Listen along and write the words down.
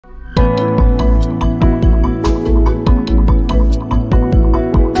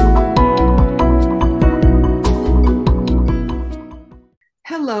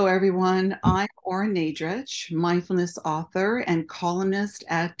Hello, everyone. I'm Ora Nadrich, mindfulness author and columnist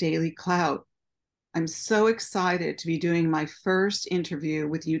at DailyClout. I'm so excited to be doing my first interview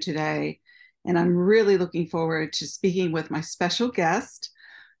with you today, and I'm really looking forward to speaking with my special guest,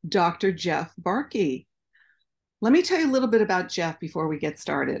 Dr. Jeff Barke. Let me tell you a little bit about Jeff before we get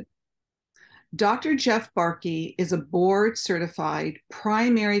started. Dr. Jeff Barke is a board certified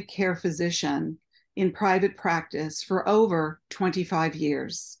primary care physician in private practice for over 25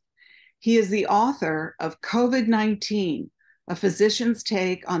 years. He is the author of COVID-19, A Physician's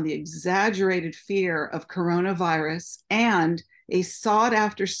Take on the Exaggerated Fear of Coronavirus, and a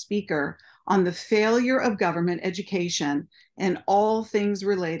sought-after speaker on the failure of government education and all things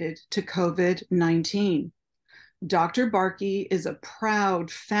related to COVID-19. Dr. Barke is a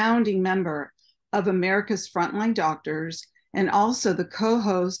proud founding member of America's Frontline Doctors and also the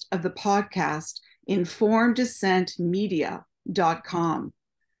co-host of the podcast informeddissentmedia.com.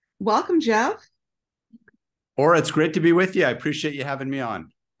 Welcome, Jeff. Ora, it's great to be with you. I appreciate you having me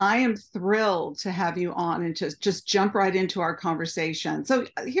on. I am thrilled to have you on and just jump right into our conversation. So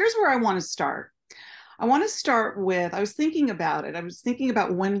here's where I want to start. I want to start with, I was thinking about it. I was thinking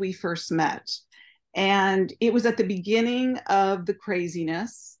about when we first met. And it was at the beginning of the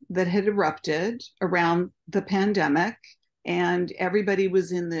craziness that had erupted around the pandemic. And everybody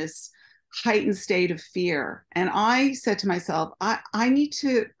was in this heightened state of fear. And I said to myself, I need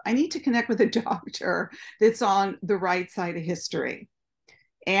to connect with a doctor that's on the right side of history.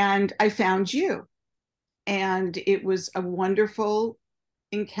 And I found you. And it was a wonderful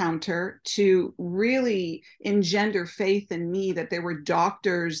encounter to really engender faith in me that there were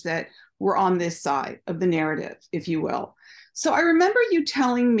doctors that were on this side of the narrative, if you will. So I remember you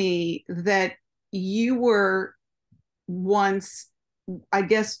telling me that you were once, I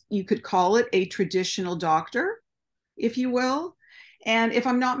guess you could call it, a traditional doctor, if you will. And if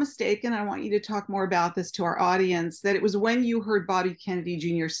I'm not mistaken, I want you to talk more about this to our audience, that it was when you heard Bobby Kennedy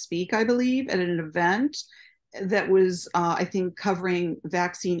Jr. speak, I believe, at an event that was, I think, covering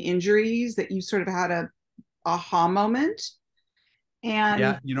vaccine injuries, that you sort of had a aha moment. And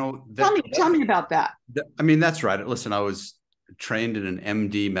yeah, tell me about that. I mean, that's right. Listen, I was trained in an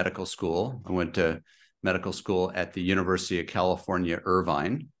MD medical school. I went to medical school at the University of California,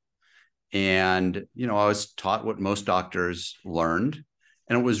 Irvine. And, I was taught what most doctors learned.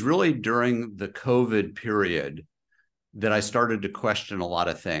 And it was really during the COVID period that I started to question a lot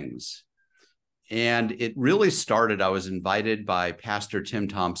of things. And it really started, I was invited by Pastor Tim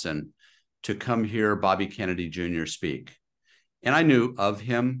Thompson to come hear Bobby Kennedy Jr. speak. And I knew of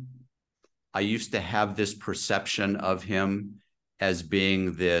him. I used to have this perception of him as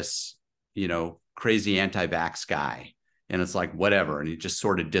being this, crazy anti-vax guy. And it's like, whatever. And he just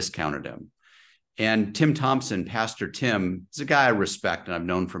sort of discounted him. And Tim Thompson, Pastor Tim, is a guy I respect and I've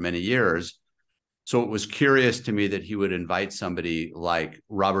known for many years. So it was curious to me that he would invite somebody like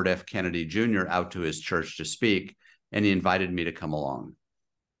Robert F. Kennedy Jr. out to his church to speak. And he invited me to come along.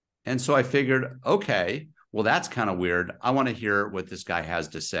 And so I figured, okay, well, that's kind of weird. I want to hear what this guy has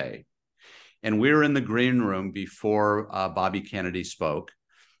to say. And we were in the green room before Bobby Kennedy spoke.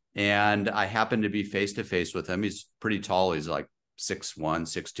 And I happened to be face to face with him. He's pretty tall. He's like 6'1",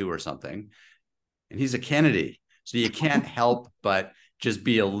 6'2" or something. And he's a Kennedy. So you can't help but just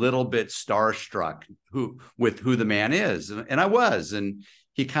be a little bit starstruck with who the man is. And I was. And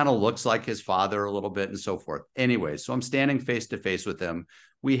he kind of looks like his father a little bit and so forth. Anyway, so I'm standing face to face with him.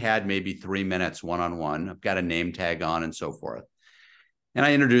 We had maybe 3 minutes one-on-one. I've got a name tag on and so forth. And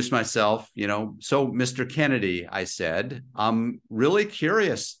I introduced myself, so Mr. Kennedy, I said, I'm really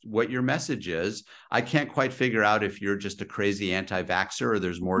curious what your message is. I can't quite figure out if you're just a crazy anti-vaxxer or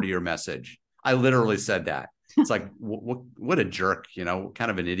there's more to your message. I literally said that. It's like, what a jerk, what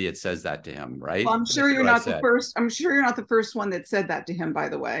kind of an idiot says that to him, right? Well, I'm sure you're not the first. I'm sure you're not the first one that said that to him, by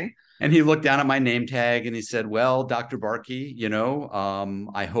the way. And he looked down at my name tag and he said, well, Dr. Barke,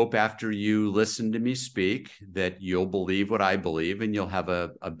 I hope after you listen to me speak that you'll believe what I believe and you'll have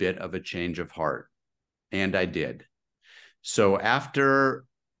a bit of a change of heart. And I did. So after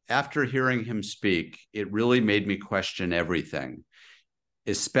hearing him speak, it really made me question everything,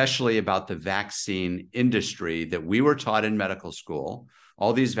 especially about the vaccine industry that we were taught in medical school.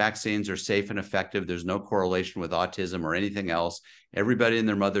 All these vaccines are safe and effective. There's no correlation with autism or anything else. Everybody and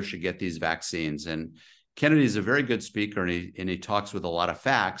their mother should get these vaccines. And Kennedy is a very good speaker, and he talks with a lot of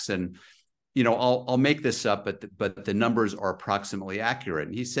facts. And I'll make this up, but the numbers are approximately accurate.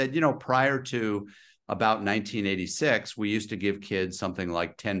 And he said, prior to about 1986, we used to give kids something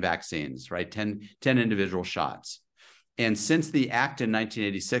like 10 vaccines, right? 10 individual shots. And since the act in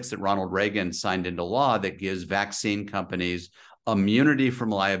 1986 that Ronald Reagan signed into law that gives vaccine companies immunity from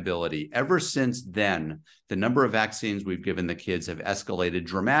liability. Ever since then, the number of vaccines we've given the kids have escalated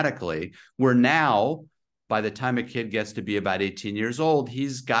dramatically. We're now, by the time a kid gets to be about 18 years old,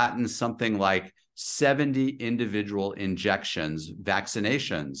 he's gotten something like 70 individual injections,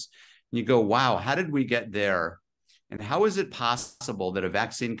 vaccinations. You go, wow, how did we get there? And how is it possible that a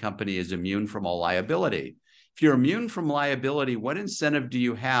vaccine company is immune from all liability? If you're immune from liability, what incentive do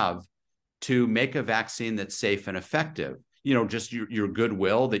you have to make a vaccine that's safe and effective? Just your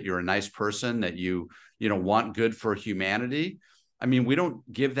goodwill, that you're a nice person, that you want good for humanity. I mean, we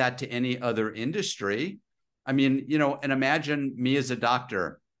don't give that to any other industry. I mean, and imagine me as a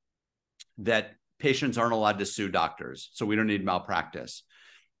doctor, that patients aren't allowed to sue doctors, so we don't need malpractice.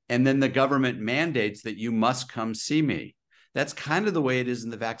 And then the government mandates that you must come see me. That's kind of the way it is in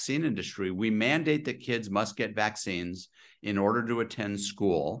the vaccine industry. We mandate that kids must get vaccines in order to attend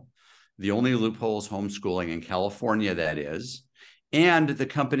school. The only loophole is homeschooling in California, that is. And the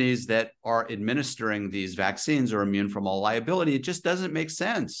companies that are administering these vaccines are immune from all liability. It just doesn't make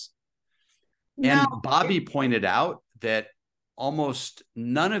sense. No. And Bobby pointed out that almost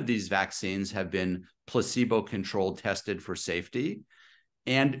none of these vaccines have been placebo-controlled, tested for safety.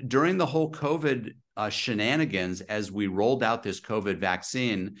 And during the whole COVID shenanigans, as we rolled out this COVID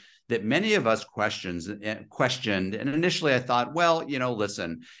vaccine, that many of us questioned. And initially I thought, well,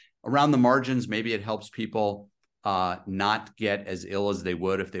 listen, around the margins, maybe it helps people not get as ill as they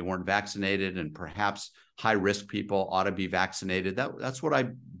would if they weren't vaccinated, and perhaps high-risk people ought to be vaccinated. That's what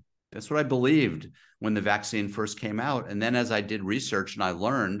I believed when the vaccine first came out. And then as I did research and I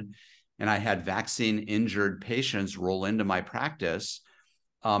learned, and I had vaccine-injured patients roll into my practice,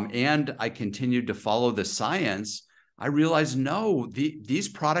 and I continued to follow the science, I realized, no, these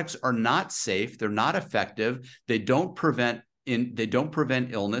products are not safe. They're not effective. They don't prevent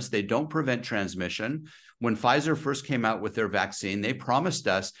illness. They don't prevent transmission. When Pfizer first came out with their vaccine, they promised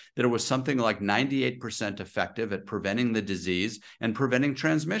us that it was something like 98% effective at preventing the disease and preventing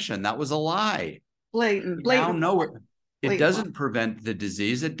transmission. That was a lie. Blatant. Now know it doesn't prevent the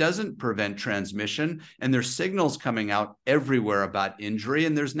disease. It doesn't prevent transmission. And there's signals coming out everywhere about injury.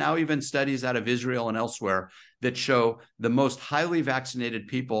 And there's now even studies out of Israel and elsewhere that show the most highly vaccinated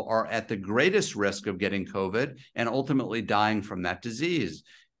people are at the greatest risk of getting COVID and ultimately dying from that disease.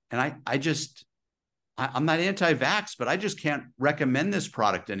 And I'm not anti-vax, but I just can't recommend this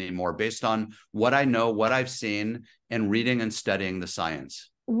product anymore based on what I know, what I've seen, and reading and studying the science.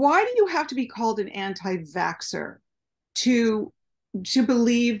 Why do you have to be called an anti-vaxxer to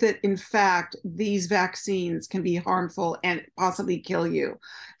believe that, in fact, these vaccines can be harmful and possibly kill you?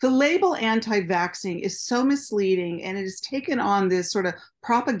 The label anti-vaxxing is so misleading, and it has taken on this sort of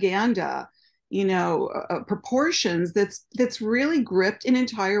propaganda, proportions that's really gripped an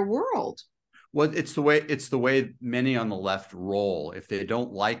entire world. Well, it's the way many on the left roll. If they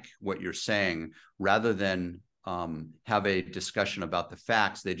don't like what you're saying, rather than have a discussion about the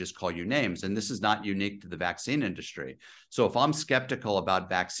facts, they just call you names. And this is not unique to the vaccine industry. So if I'm skeptical about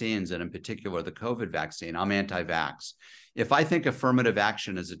vaccines, and in particular the COVID vaccine, I'm anti-vax. If I think affirmative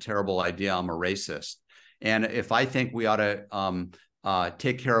action is a terrible idea, I'm a racist. And if I think we ought to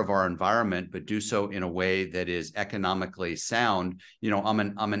take care of our environment, but do so in a way that is economically sound, I'm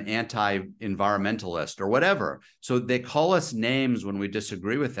an anti-environmentalist or whatever. So they call us names when we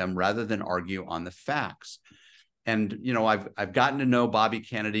disagree with them rather than argue on the facts. And, I've gotten to know Bobby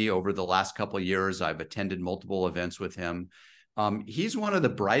Kennedy over the last couple of years. I've attended multiple events with him. He's one of the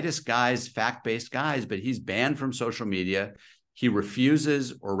brightest guys, fact-based guys, but he's banned from social media. He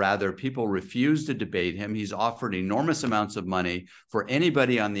refuses, or rather people refuse to debate him. He's offered enormous amounts of money for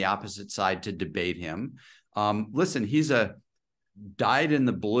anybody on the opposite side to debate him. Listen, he's a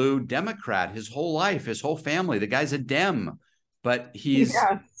dyed-in-the-blue Democrat his whole life, his whole family. The guy's a Dem, but he's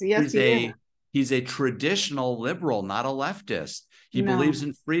a traditional liberal, not a leftist. He believes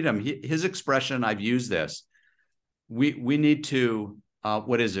in freedom. His expression, I've used this, we need to,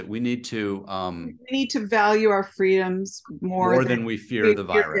 what is it? We need to value our freedoms more than we fear the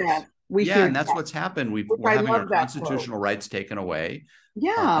virus. And that's what's happened. We're having our constitutional rights taken away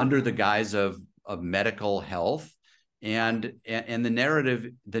under the guise of medical health. And the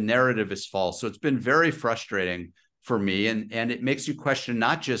narrative is false. So it's been very frustrating for me. And it makes you question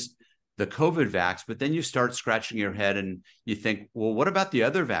not just the COVID vax, but then you start scratching your head and you think, well, what about the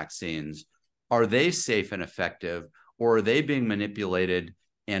other vaccines? Are they safe and effective, or are they being manipulated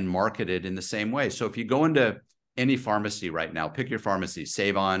and marketed in the same way? So if you go into any pharmacy right now, pick your pharmacy,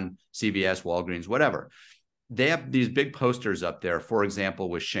 Save-On, CVS, Walgreens, whatever, they have these big posters up there, for example,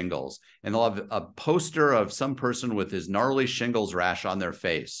 with shingles, and they'll have a poster of some person with his gnarly shingles rash on their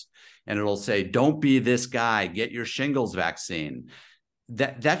face. And it'll say, don't be this guy, get your shingles vaccine.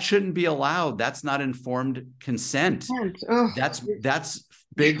 That shouldn't be allowed. That's not informed consent. That's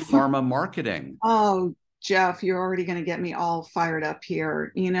big pharma marketing. Oh, Jeff, you're already going to get me all fired up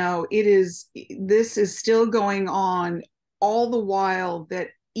here. This is still going on all the while that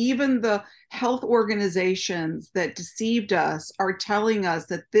even the health organizations that deceived us are telling us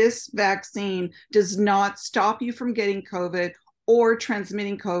that this vaccine does not stop you from getting COVID or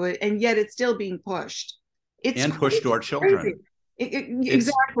transmitting COVID, and yet it's still being pushed. It's pushed to our children.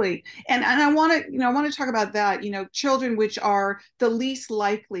 Exactly. And I want to talk about that, children, which are the least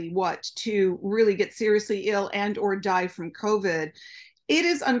likely to really get seriously ill and or die from COVID. It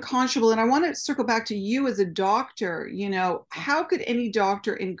is unconscionable. And I want to circle back to you as a doctor. How could any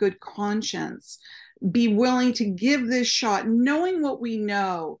doctor in good conscience be willing to give this shot, knowing what we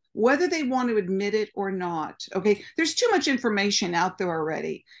know, whether they want to admit it or not? Okay, there's too much information out there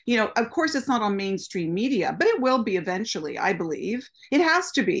already. Of course, it's not on mainstream media, but it will be eventually, I believe. It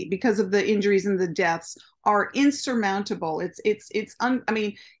has to be, because of the injuries and the deaths are insurmountable. It's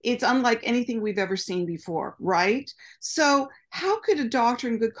unlike anything we've ever seen before, right? So how could a doctor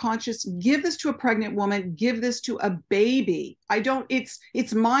in good conscience give this to a pregnant woman, give this to a baby?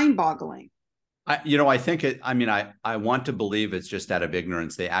 It's mind-boggling. I think I want to believe it's just out of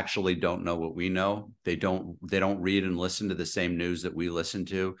ignorance. They actually don't know what we know. They don't read and listen to the same news that we listen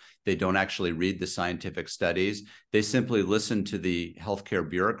to. They don't actually read the scientific studies. They simply listen to the healthcare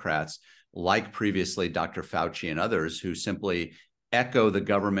bureaucrats, like previously Dr. Fauci and others, who simply echo the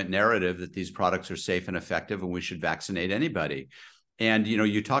government narrative that these products are safe and effective and we should vaccinate anybody. And,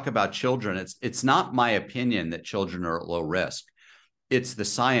 you talk about children. It's not my opinion that children are at low risk. It's the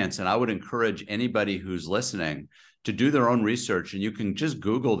science. And I would encourage anybody who's listening to do their own research. And you can just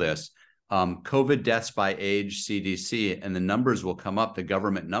Google this, COVID deaths by age, CDC, and the numbers will come up, the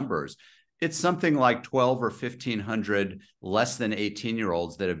government numbers. It's something like 12 or 1,500 less than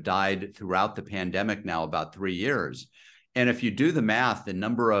 18-year-olds that have died throughout the pandemic now, about 3 years. And if you do the math, the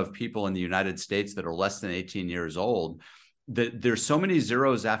number of people in the United States that are less than 18 years old, there's so many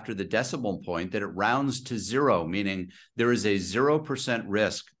zeros after the decimal point that it rounds to zero, meaning there is a 0%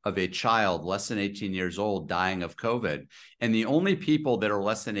 risk of a child less than 18 years old dying of COVID. And the only people that are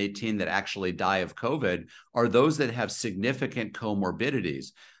less than 18 that actually die of COVID are those that have significant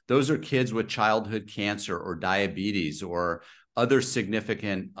comorbidities. Those are kids with childhood cancer or diabetes or other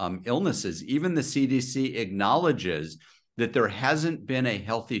significant illnesses. Even the CDC acknowledges that there hasn't been a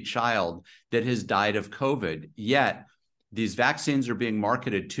healthy child that has died of COVID yet. These vaccines are being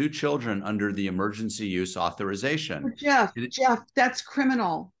marketed to children under the emergency use authorization. Jeff, that's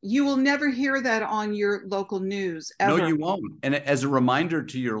criminal. You will never hear that on your local news, ever. No, you won't. And as a reminder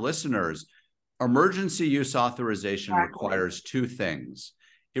to your listeners, emergency use authorization requires two things.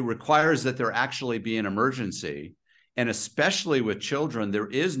 It requires that there actually be an emergency. And especially with children, there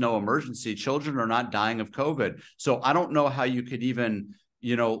is no emergency. Children are not dying of COVID. So I don't know how you could even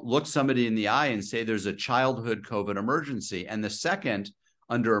look somebody in the eye and say there's a childhood COVID emergency. And the second,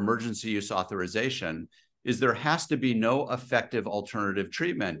 under emergency use authorization, is there has to be no effective alternative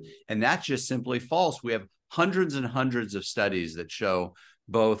treatment. And that's just simply false. We have hundreds and hundreds of studies that show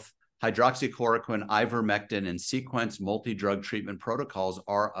both hydroxychloroquine, ivermectin, and sequence multi-drug treatment protocols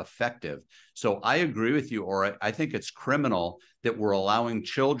are effective. So I agree with you, Ora. I think it's criminal that we're allowing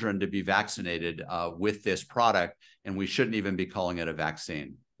children to be vaccinated with this product, and we shouldn't even be calling it a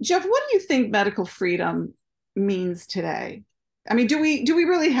vaccine. Jeff, what do you think medical freedom means today? I mean, do we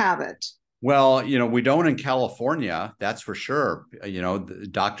really have it? Well, we don't in California, that's for sure. The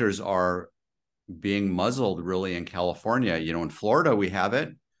doctors are being muzzled really in California. In Florida, we have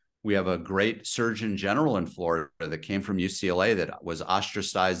it. We have a great surgeon general in Florida that came from UCLA that was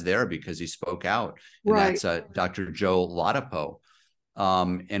ostracized there because he spoke out. And that's Dr. Joe Ladapo.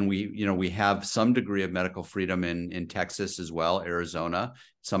 And we have some degree of medical freedom in Texas as well, Arizona,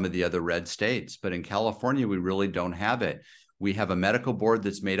 some of the other red states. But in California, we really don't have it. We have a medical board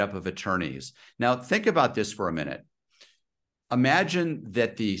that's made up of attorneys. Now, think about this for a minute. Imagine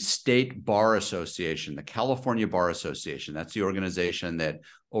that the State Bar Association, the California Bar Association, that's the organization that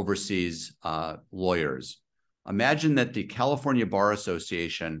oversees lawyers. Imagine that the California Bar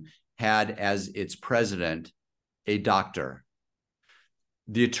Association had as its president a doctor.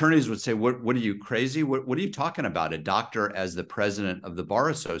 The attorneys would say, what are you, crazy? What are you talking about? A doctor as the president of the Bar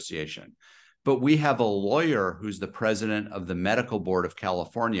Association. But we have a lawyer who's the president of the Medical Board of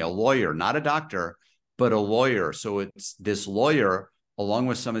California, a lawyer, not a doctor, but a lawyer. So it's this lawyer, along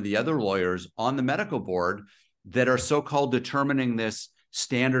with some of the other lawyers on the medical board, that are so-called determining this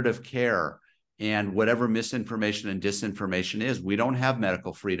standard of care and whatever misinformation and disinformation is. We don't have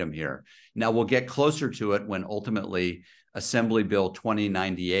medical freedom here. Now, we'll get closer to it when ultimately Assembly Bill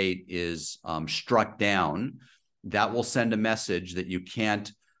 2098 is struck down. That will send a message that you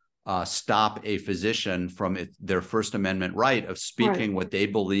can't stop a physician from their First Amendment right of speaking what they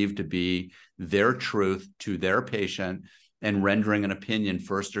believe to be their truth to their patient and rendering an opinion,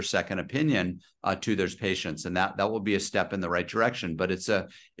 first or second opinion, to those patients. And that will be a step in the right direction. But it's a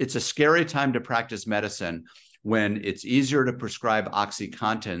scary time to practice medicine when it's easier to prescribe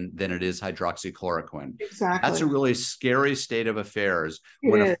OxyContin than it is hydroxychloroquine. Exactly. That's a really scary state of affairs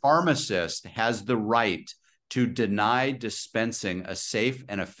when a pharmacist has the right to deny dispensing a safe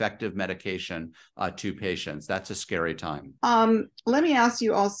and effective medication to patients. That's a scary time. Let me ask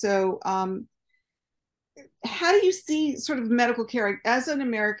you also, how do you see sort of medical care as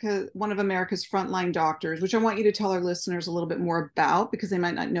one of America's frontline doctors, which I want you to tell our listeners a little bit more about because they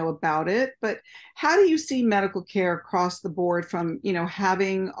might not know about it, but how do you see medical care across the board from,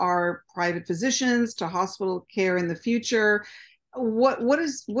 having our private physicians to hospital care in the future? What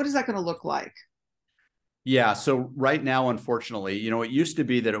is that going to look like? Yeah. So right now, unfortunately, it used to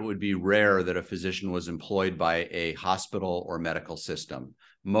be that it would be rare that a physician was employed by a hospital or medical system.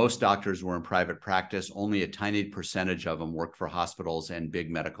 Most doctors were in private practice. Only a tiny percentage of them worked for hospitals and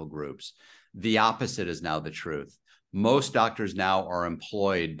big medical groups. The opposite is now the truth. Most doctors now are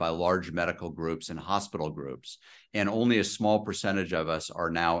employed by large medical groups and hospital groups, and only a small percentage of us are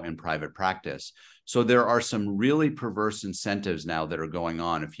now in private practice. So there are some really perverse incentives now that are going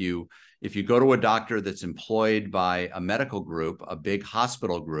on. If you go to a doctor that's employed by a medical group, a big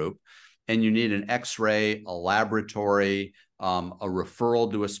hospital group, and you need an X-ray, a laboratory, a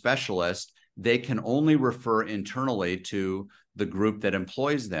referral to a specialist, they can only refer internally to the group that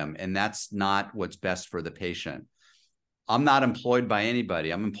employs them. And that's not what's best for the patient. I'm not employed by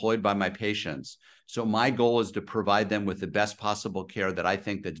anybody. I'm employed by my patients. So my goal is to provide them with the best possible care that I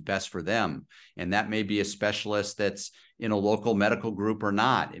think that's best for them. And that may be a specialist that's in a local medical group or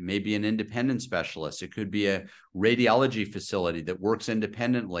not. It may be an independent specialist. It could be a radiology facility that works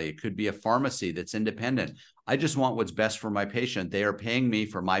independently. It could be a pharmacy that's independent. I just want what's best for my patient. They are paying me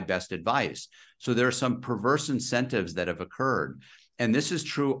for my best advice. So there are some perverse incentives that have occurred. And this is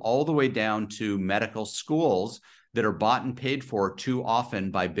true all the way down to medical schools that are bought and paid for too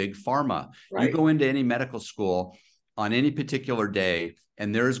often by Big Pharma. Right. You go into any medical school on any particular day,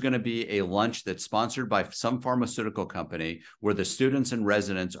 and there's going to be a lunch that's sponsored by some pharmaceutical company where the students and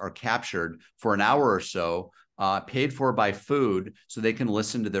residents are captured for an hour or so, paid for by food so they can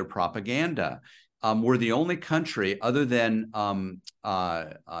listen to their propaganda. We're the only country other than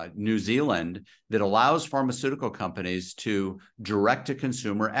New Zealand that allows pharmaceutical companies to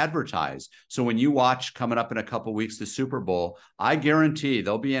direct-to-consumer advertise. So when you watch coming up in a couple of weeks the Super Bowl, I guarantee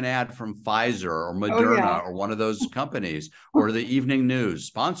there'll be an ad from Pfizer or Moderna or one of those companies, or the evening news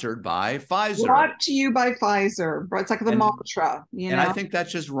sponsored by Pfizer. Brought to you by Pfizer. It's like the mantra. And I think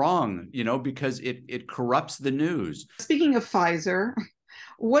that's just wrong, because it corrupts the news. Speaking of Pfizer,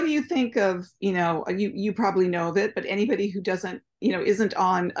 what do you think of, you probably know of it, but anybody who doesn't, isn't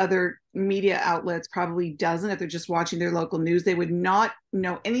on other media outlets probably doesn't. If they're just watching their local news, they would not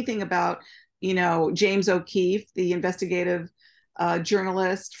know anything about, James O'Keefe, the investigative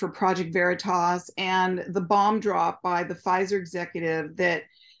journalist for Project Veritas, and the bomb drop by the Pfizer executive that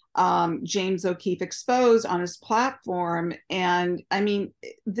James O'Keefe exposed on his platform. And I mean,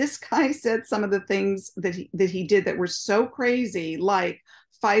 this guy said some of the things that he did that were so crazy, like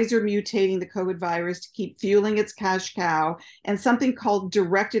Pfizer mutating the COVID virus to keep fueling its cash cow, and something called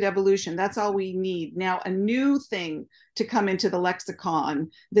directed evolution. That's all we need. Now, a new thing to come into the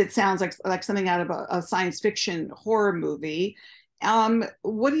lexicon that sounds like something out of a science fiction horror movie.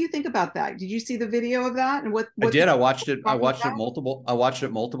 What do you think about that? Did you see the video of that? And what I did. I watched it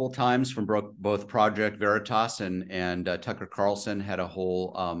multiple times from both Project Veritas and Tucker Carlson had a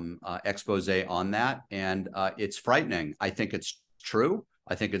whole expose on that. And it's frightening. I think it's true.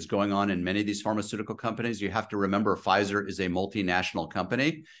 I think it's going on in many of these pharmaceutical companies. You have to remember Pfizer is a multinational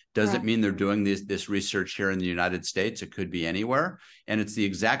company. Doesn't mean they're doing this research here in the United States. It could be anywhere. And it's the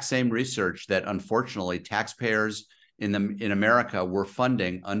exact same research that unfortunately taxpayers in America were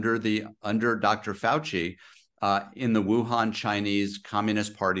funding under Dr. Fauci in the Wuhan Chinese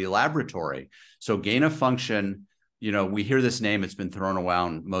Communist Party laboratory. So gain of function, we hear this name, it's been thrown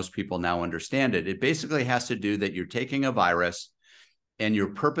around. Most people now understand it. It basically has to do that you're taking a virus and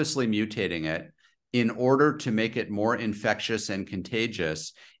you're purposely mutating it in order to make it more infectious and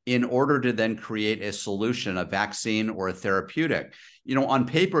contagious, in order to then create a solution, a vaccine or a therapeutic. On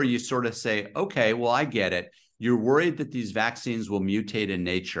paper, you sort of say, okay, well, I get it. You're worried that these vaccines will mutate in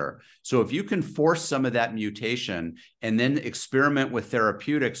nature. So if you can force some of that mutation and then experiment with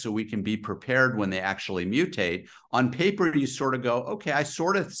therapeutics so we can be prepared when they actually mutate, on paper, you sort of go, okay, I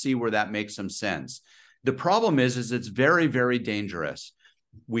sort of see where that makes some sense. The problem is it's very, very dangerous.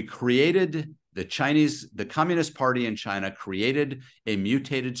 We created the Communist Party in China created a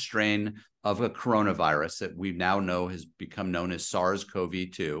mutated strain of a coronavirus that we now know has become known as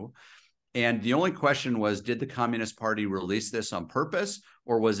SARS-CoV-2. And the only question was, did the Communist Party release this on purpose,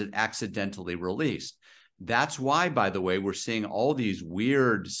 or was it accidentally released? That's why, by the way, we're seeing all these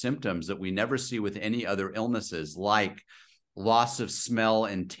weird symptoms that we never see with any other illnesses, like loss of smell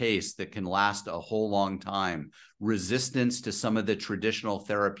and taste that can last a whole long time, resistance to some of the traditional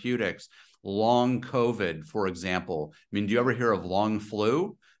therapeutics, long COVID, for example. I mean, do you ever hear of long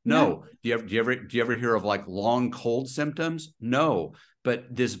flu? No. Do you ever hear of like long cold symptoms? No.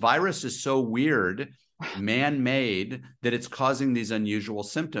 But this virus is so weird, man-made, that it's causing these unusual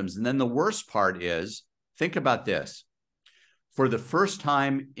symptoms. And then the worst part is, think about this. For the first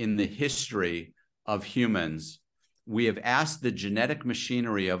time in the history of humans, we have asked the genetic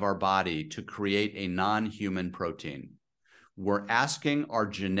machinery of our body to create a non-human protein. We're asking our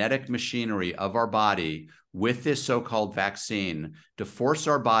genetic machinery of our body with this so-called vaccine to force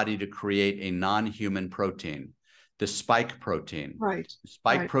our body to create a non-human protein, the spike protein. Right. The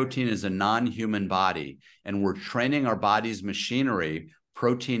spike protein is a non-human body, and we're training our body's machinery,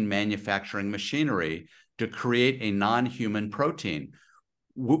 protein manufacturing machinery, to create a non-human protein.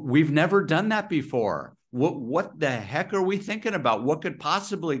 We've never done that before. What the heck are we thinking about? What could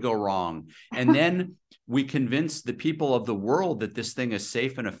possibly go wrong? And then we convince the people of the world that this thing is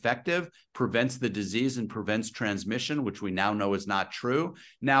safe and effective, prevents the disease and prevents transmission, which we now know is not true.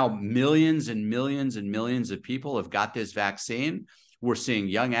 Now, millions and millions and millions of people have got this vaccine. We're seeing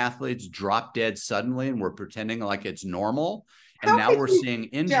young athletes drop dead suddenly, and we're pretending like it's normal. And now we're seeing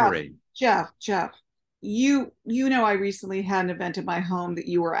injury. Jeff, you know, I recently had an event at my home that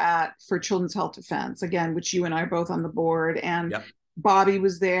you were at for Children's Health Defense, again, which you and I are both on the board, and yep. Bobby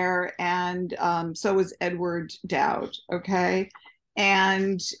was there, and so was Edward Dowd, okay?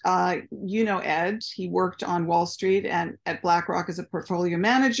 And you know Ed, he worked on Wall Street and at BlackRock as a portfolio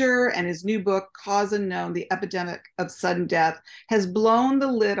manager, and his new book, Cause Unknown, The Epidemic of Sudden Death, has blown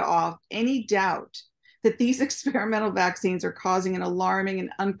the lid off any doubt that these experimental vaccines are causing an alarming and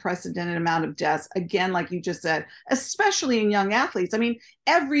unprecedented amount of deaths. Again, like you just said, especially in young athletes. I mean,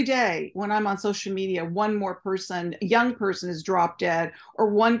 every day when I'm on social media, one more person, young person has dropped dead, or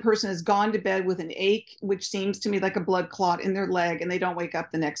one person has gone to bed with an ache, which seems to me like a blood clot in their leg, and they don't wake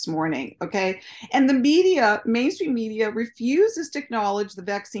up the next morning, okay? And the media, mainstream media, refuses to acknowledge the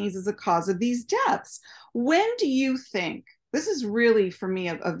vaccines as a cause of these deaths. When do you think, this is really, for me,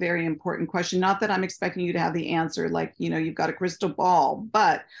 a very important question. Not that I'm expecting you to have the answer, like, you know, you've got a crystal ball,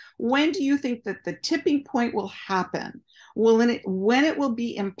 but when do you think that the tipping point will happen? When it will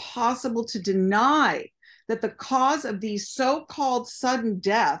be impossible to deny that the cause of these so-called sudden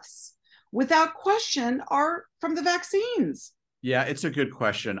deaths, without question, are from the vaccines? Yeah, it's a good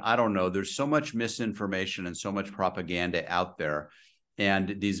question. I don't know. There's so much misinformation and so much propaganda out there.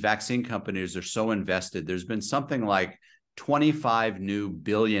 And these vaccine companies are so invested. There's been something like 25 new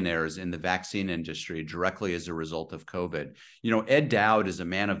billionaires in the vaccine industry directly as a result of COVID. You know, Ed Dowd is a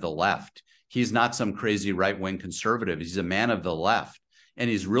man of the left. He's not some crazy right-wing conservative. He's a man of the left, and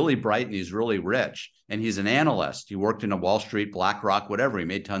he's really bright and he's really rich, and he's an analyst. He worked in a Wall Street, BlackRock, whatever. He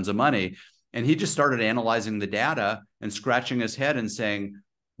made tons of money, and he just started analyzing the data and scratching his head and saying,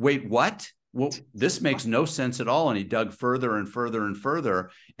 wait, what? Well, this makes no sense at all. And he dug further and further and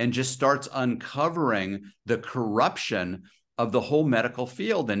further and just starts uncovering the corruption of the whole medical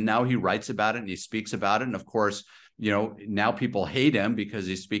field. And now he writes about it and he speaks about it. And of course, you know, now people hate him because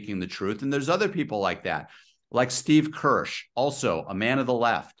he's speaking the truth. And there's other people like that, like Steve Kirsch, also a man of the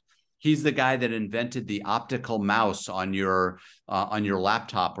left. He's the guy that invented the optical mouse on your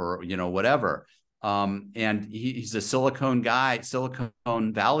laptop or, you know, whatever. And he's a Silicon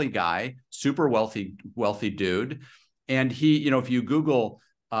Valley guy, super wealthy dude. And he, you know, if you Google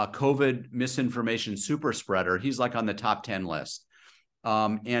COVID misinformation super spreader, he's like on the top 10 list.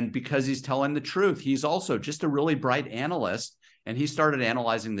 And because he's telling the truth, he's also just a really bright analyst. And he started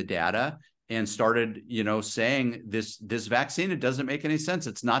analyzing the data and started, you know, saying this vaccine, it doesn't make any sense.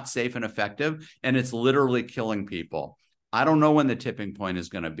 It's not safe and effective, and it's literally killing people. I don't know when the tipping point is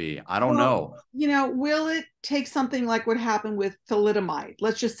going to be. I don't know. You know, will it take something like what happened with thalidomide?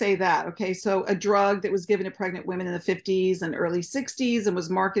 Let's just say that. Okay. So a drug that was given to pregnant women in the 50s and early 60s and was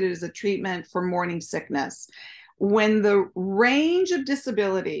marketed as a treatment for morning sickness. when the range of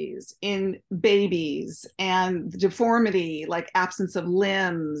disabilities in babies and deformity, like absence of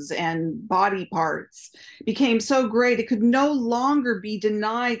limbs and body parts, became so great, it could no longer be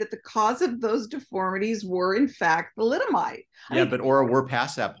denied that the cause of those deformities were, in fact, thalidomide. Yeah, but Ora, we're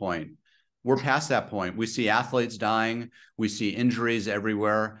past that point. We're past that point. We see athletes dying. We see injuries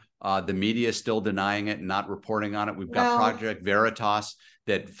everywhere. The media is still denying it and not reporting on it. We've got Project Veritas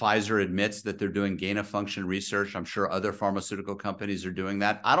that Pfizer admits that they're doing gain of function research. I'm sure other pharmaceutical companies are doing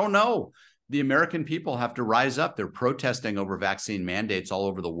that. I don't know. The American people have to rise up. They're protesting over vaccine mandates all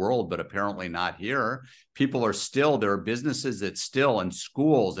over the world, but apparently not here. There are businesses that still, and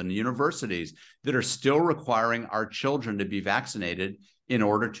schools and universities that are still requiring our children to be vaccinated in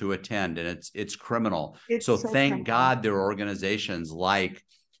order to attend. And it's criminal. So thank God there are organizations like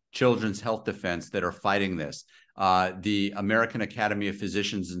Children's Health Defense that are fighting this. The American Academy of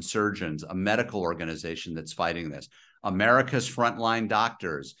Physicians and Surgeons, a medical organization that's fighting this. America's Frontline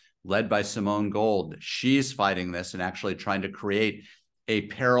Doctors, led by Simone Gold. She's fighting this and actually trying to create a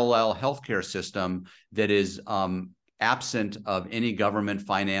parallel healthcare system that is absent of any government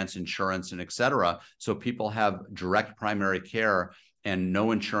finance, insurance, and et cetera. So people have direct primary care and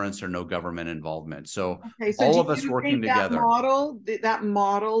no insurance or no government involvement. So all of us working together. That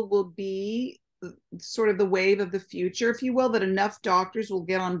model will be sort of the wave of the future, if you will, that enough doctors will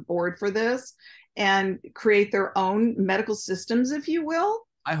get on board for this and create their own medical systems, if you will?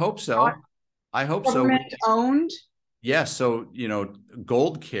 I hope so. I hope so. Government owned? Yes. So,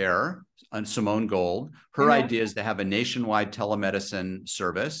 Gold Care, and Simone Gold, her idea is to have a nationwide telemedicine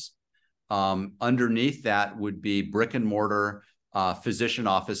service. Underneath that would be brick and mortar physician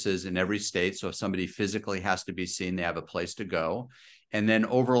offices in every state. So if somebody physically has to be seen, they have a place to go. And then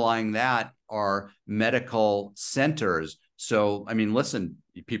overlying that are medical centers. So, listen,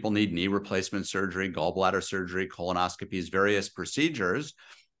 people need knee replacement surgery, gallbladder surgery, colonoscopies, various procedures.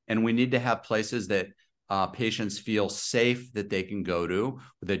 And we need to have places that patients feel safe that they can go to,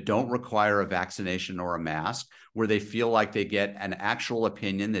 that don't require a vaccination or a mask, where they feel like they get an actual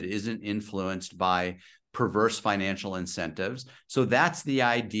opinion that isn't influenced by perverse financial incentives. So that's the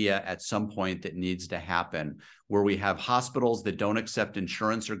idea at some point that needs to happen, where we have hospitals that don't accept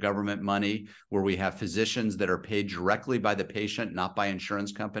insurance or government money, where we have physicians that are paid directly by the patient, not by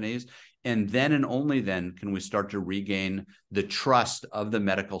insurance companies. And then and only then can we start to regain the trust of the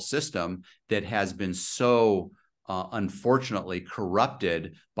medical system that has been so unfortunately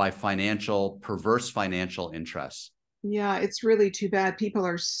corrupted by perverse financial interests. Yeah, it's really too bad. People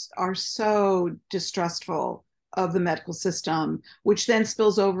are so distrustful of the medical system, which then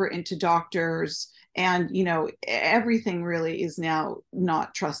spills over into doctors. And, everything really is now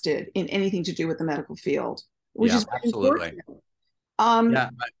not trusted in anything to do with the medical field, which is absolutely. I'm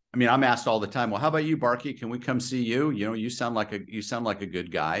asked all the time, well, how about you, Barke? Can we come see you? You sound like a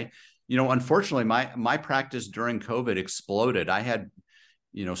good guy. Unfortunately, my practice during COVID exploded. I had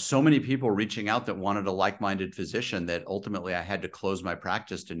so many people reaching out that wanted a like-minded physician that ultimately I had to close my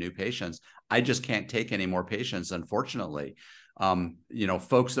practice to new patients. I just can't take any more patients, unfortunately.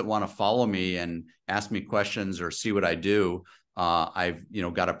 Folks that want to follow me and ask me questions or see what I do, I've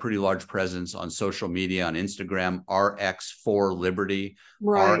got a pretty large presence on social media, on Instagram, RX4 Liberty,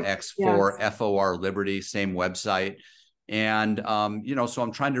 right. RX4 FOR Liberty, same website. And, so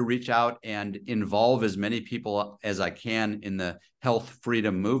I'm trying to reach out and involve as many people as I can in the health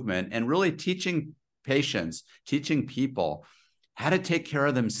freedom movement, and really teaching people how to take care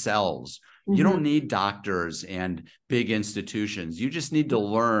of themselves. Mm-hmm. You don't need doctors and big institutions. You just need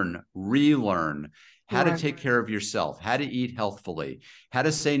to relearn how to take care of yourself, how to eat healthfully, how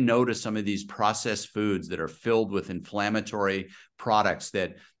to say no to some of these processed foods that are filled with inflammatory products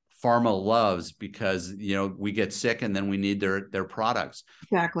that pharma loves, because we get sick and then we need their products.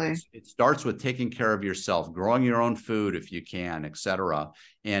 Exactly. It starts with taking care of yourself, growing your own food if you can, et cetera,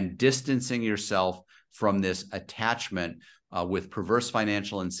 and distancing yourself from this attachment with perverse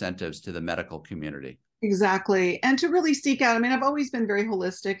financial incentives to the medical community. Exactly. And to really seek out, I've always been very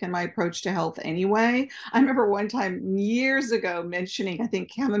holistic in my approach to health anyway. I remember one time years ago mentioning, I think,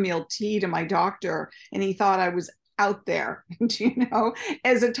 chamomile tea to my doctor, and he thought I was out there,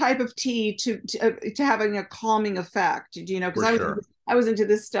 as a type of tea to having a calming effect, because I was into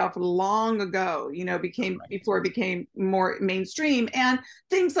this stuff long ago, before it became more mainstream, and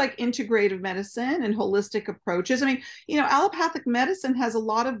things like integrative medicine and holistic approaches. Allopathic medicine has a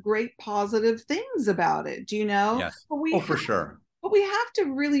lot of great positive things about it, Yes. For sure. But we have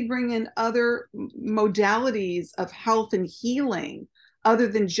to really bring in other modalities of health and healing, other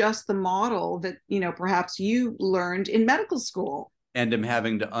than just the model that, perhaps you learned in medical school. and am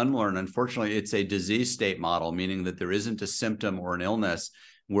having to unlearn. Unfortunately, it's a disease state model, meaning that there isn't a symptom or an illness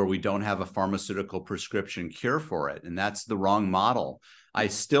where we don't have a pharmaceutical prescription cure for it. And that's the wrong model. I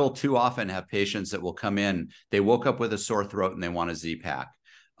still too often have patients that will come in, they woke up with a sore throat and they want a Z-Pak.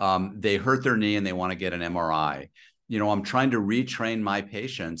 They hurt their knee and they want to get an MRI. I'm trying to retrain my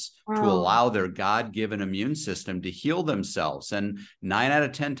patients to allow their God-given immune system to heal themselves. And 9 out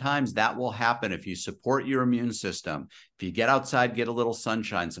of 10 times that will happen if you support your immune system. If you get outside, get a little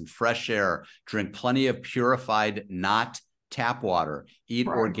sunshine, some fresh air, drink plenty of purified, not tap water, eat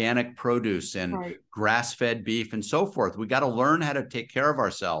organic produce and grass-fed beef and so forth. We got to learn how to take care of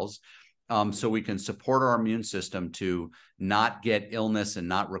ourselves so we can support our immune system to not get illness and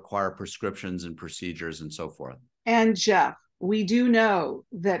not require prescriptions and procedures and so forth. And Jeff, we do know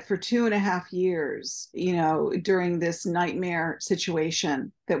that for 2.5 years, during this nightmare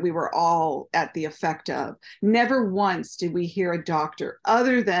situation that we were all at the effect of, never once did we hear a doctor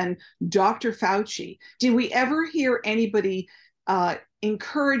other than Dr. Fauci. Did we ever hear anybody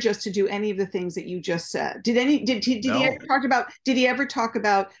encourage us to do any of the things that you just said? Did he ever talk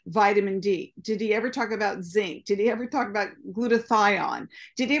about vitamin D? Did he ever talk about zinc? Did he ever talk about glutathione?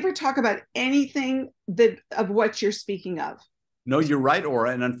 Did he ever talk about anything of what you're speaking of? No, you're right,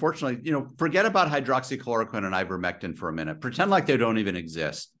 Ora. And unfortunately, forget about hydroxychloroquine and ivermectin for a minute. Pretend like they don't even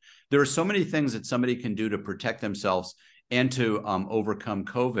exist. There are so many things that somebody can do to protect themselves and to overcome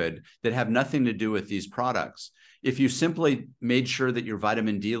COVID that have nothing to do with these products. If you simply made sure that your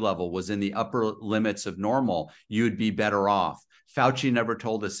vitamin D level was in the upper limits of normal, you'd be better off. Fauci never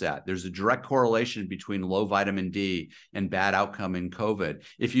told us that. There's a direct correlation between low vitamin D and bad outcome in COVID.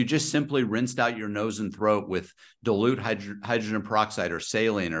 If you just simply rinsed out your nose and throat with dilute hydrogen peroxide or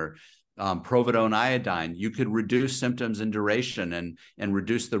saline or providone iodine, you could reduce symptoms and duration and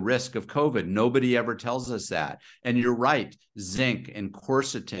reduce the risk of COVID. Nobody ever tells us that. And you're right, zinc and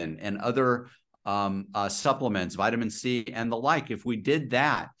quercetin and other supplements, vitamin C and the like, if we did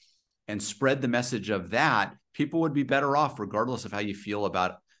that and spread the message of that, people would be better off regardless of how you feel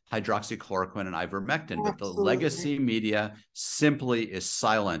about hydroxychloroquine and ivermectin. Absolutely. But the legacy media simply is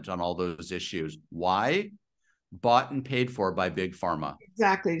silent on all those issues. Why? Bought and paid for by Big Pharma.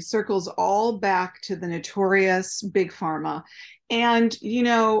 Exactly. Circles all back to the notorious Big Pharma. And,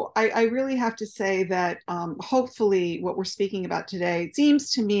 I really have to say that hopefully what we're speaking about today, it seems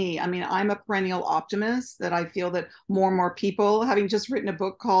to me, I'm a perennial optimist that I feel that more and more people, having just written a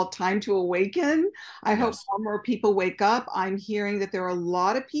book called Time to Awaken, I hope more and more people wake up. I'm hearing that there are a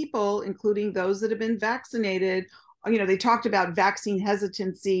lot of people, including those that have been vaccinated. They talked about vaccine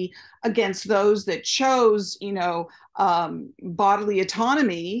hesitancy against those that chose, bodily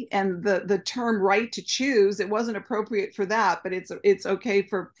autonomy, and the term right to choose. It wasn't appropriate for that, but it's okay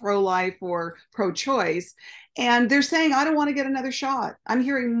for pro-life or pro-choice. And they're saying, I don't want to get another shot. I'm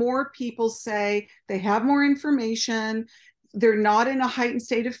hearing more people say they have more information. They're not in a heightened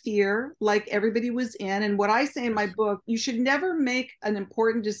state of fear like everybody was in. And what I say in my book, you should never make an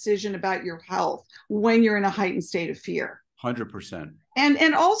important decision about your health when you're in a heightened state of fear. 100%.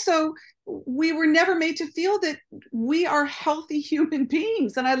 And also, we were never made to feel that we are healthy human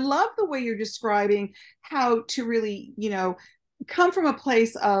beings. And I love the way you're describing how to really, come from a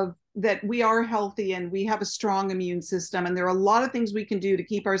place of that we are healthy and we have a strong immune system. And there are a lot of things we can do to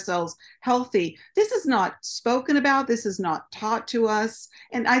keep ourselves healthy. This is not spoken about. This is not taught to us.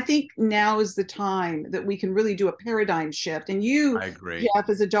 And I think now is the time that we can really do a paradigm shift. And you, I agree, Jeff,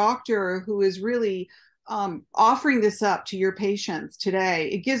 as a doctor who is really offering this up to your patients today,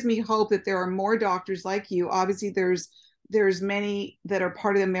 it gives me hope that there are more doctors like you. Obviously, there's many that are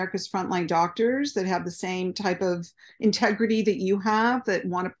part of America's Frontline doctors that have the same type of integrity that you have, that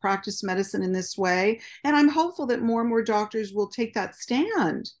want to practice medicine in this way. And I'm hopeful that more and more doctors will take that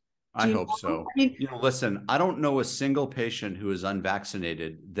stand. I hope so. Listen, I don't know a single patient who is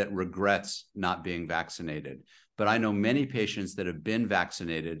unvaccinated that regrets not being vaccinated, but I know many patients that have been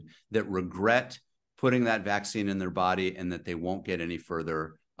vaccinated that regret putting that vaccine in their body and that they won't get any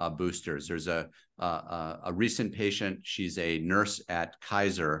further boosters. There's a recent patient. She's a nurse at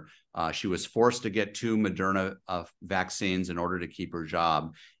Kaiser. She was forced to get 2 Moderna vaccines in order to keep her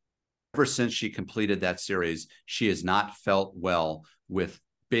job. Ever since she completed that series, she has not felt well with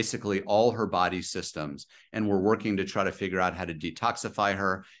basically all her body systems. And we're working to try to figure out how to detoxify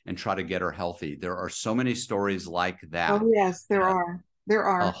her and try to get her healthy. There are so many stories like that. Oh, yes, there are. There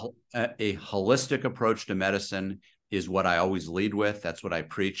are. A holistic approach to medicine is what I always lead with. That's what I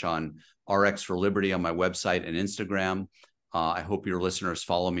preach on RX for Liberty on my website and Instagram. I hope your listeners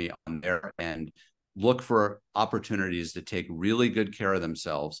follow me on there and look for opportunities to take really good care of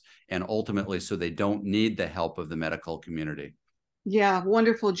themselves, and ultimately so they don't need the help of the medical community. Yeah,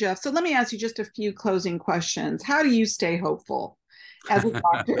 wonderful, Jeff. So let me ask you just a few closing questions. How do you stay hopeful as a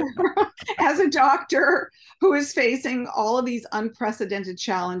doctor, as a doctor who is facing all of these unprecedented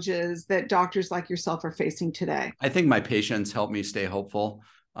challenges that doctors like yourself are facing today? I think my patients help me stay hopeful.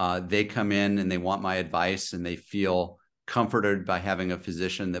 They come in and they want my advice, and they feel comforted by having a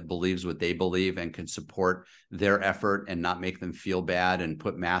physician that believes what they believe and can support their effort and not make them feel bad and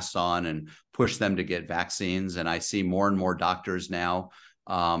put masks on and push them to get vaccines. And I see more and more doctors now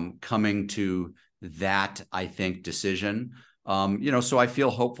coming to that, I think, decision. So I feel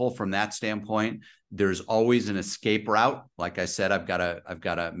hopeful from that standpoint. There's always an escape route. Like I said, I've got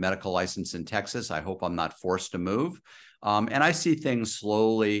a medical license in Texas. I hope I'm not forced to move. And I see things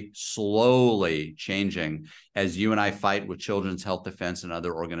slowly changing as you and I fight with Children's Health Defense and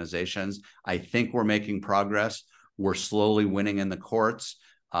other organizations. I think we're making progress. We're slowly winning in the courts.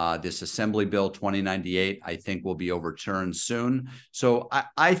 This Assembly Bill 2098, I think, will be overturned soon. So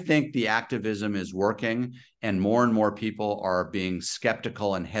I think the activism is working, and more people are being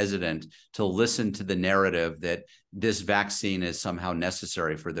skeptical and hesitant to listen to the narrative that this vaccine is somehow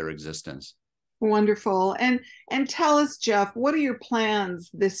necessary for their existence. Wonderful. And tell us, Jeff, what are your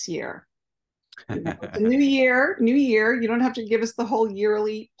plans this year? It's a new year. You don't have to give us the whole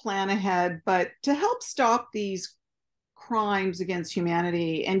yearly plan ahead, but to help stop these crimes against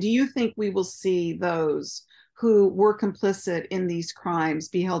humanity, and do you think we will see those who were complicit in these crimes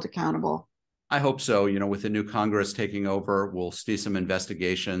be held accountable? I hope so. With the new Congress taking over, we'll see some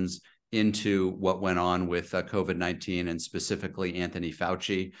investigations into what went on with COVID-19 and specifically Anthony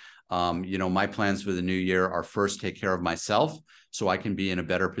Fauci. My plans for the new year are first take care of myself so I can be in a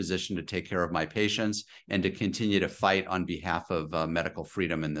better position to take care of my patients and to continue to fight on behalf of medical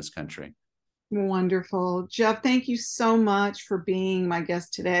freedom in this country. Wonderful. Jeff, thank you so much for being my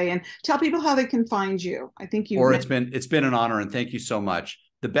guest today, and tell people how they can find you. I think you. Or it's been an honor, and thank you so much.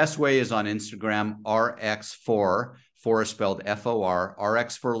 The best way is on Instagram, RX4, for spelled FOR,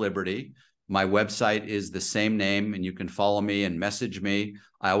 RX for Liberty. My website is the same name, and you can follow me and message me.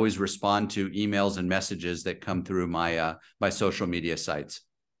 I always respond to emails and messages that come through my social media sites.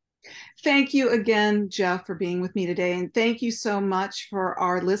 Thank you again, Jeff, for being with me today. And thank you so much for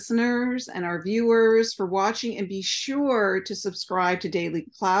our listeners and our viewers for watching. And be sure to subscribe to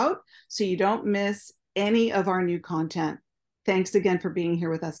DailyClout so you don't miss any of our new content. Thanks again for being here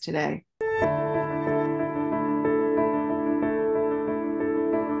with us today.